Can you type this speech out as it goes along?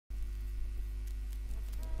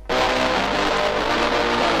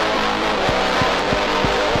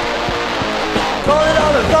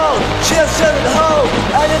She's in the hole,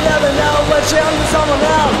 and you never know when she ends with someone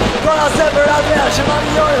else. Gonna set her out there, she might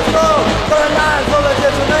be on your throat. Got a mind full of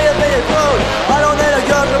different million being crude. I don't need a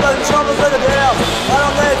girl to make the troubles with the deal. I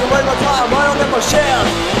don't need to waste my time, I don't need my share.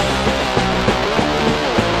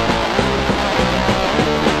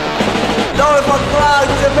 Know if I'm proud,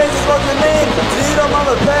 cause it means it's what you mean. So you don't have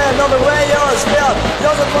a plan, know the way you're a spill.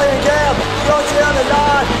 You're just playing game, you don't see on the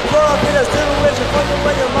line. Grow up in a stupid with you, fucking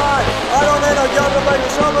with your mind. I don't need a girl to make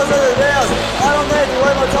the troubles of the deals. I don't need to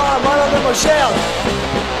waste my time, I don't need my share.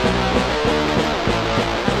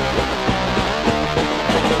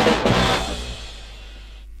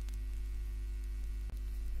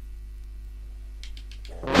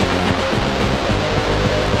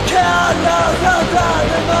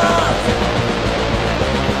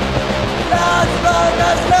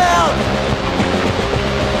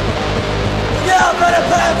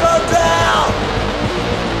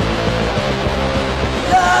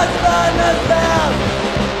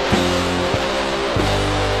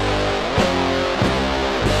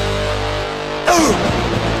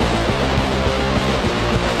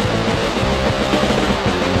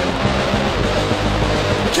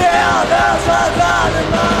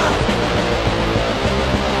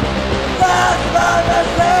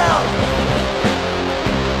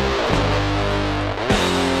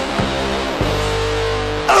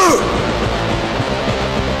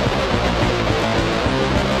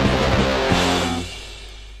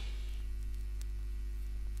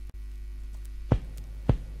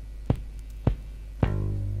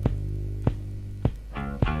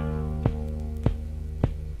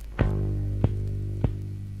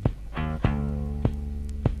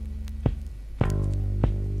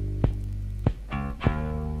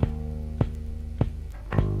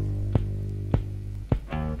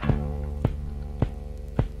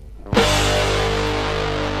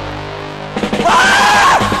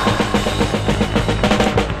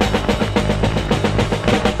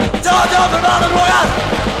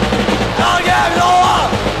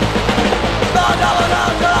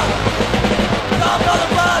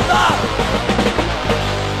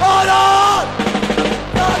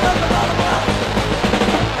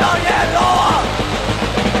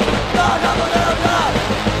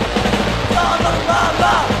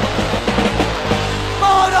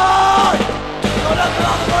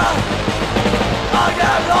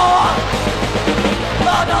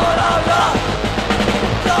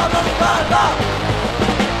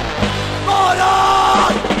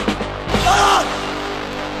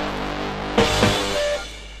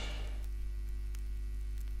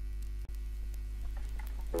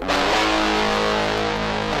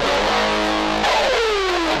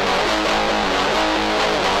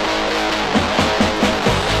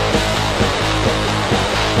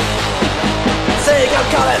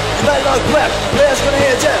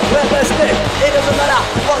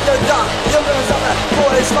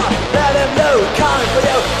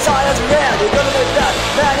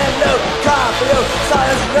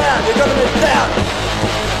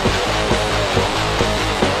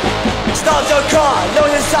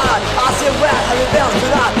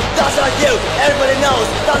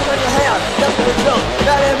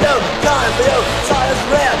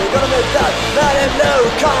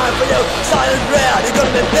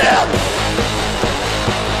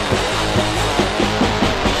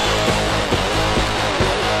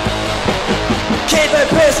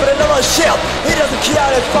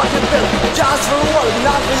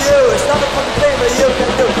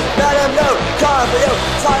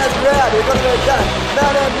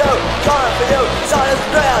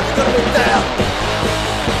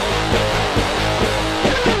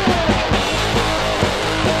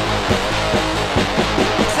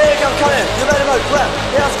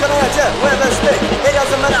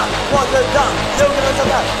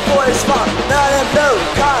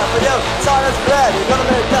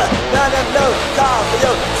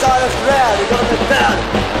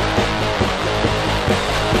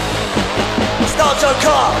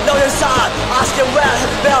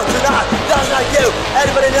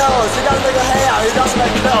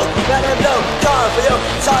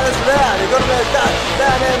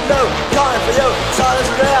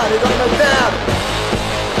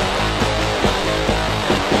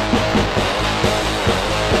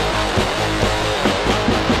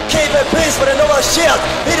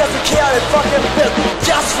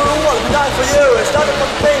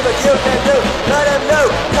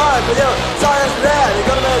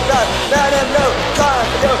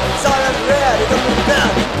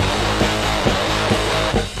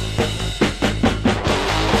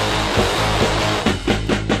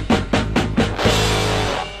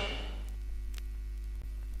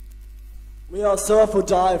 Ja, surf or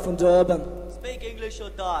die from Durban. Speak English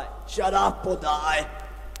or die. Shut up or die.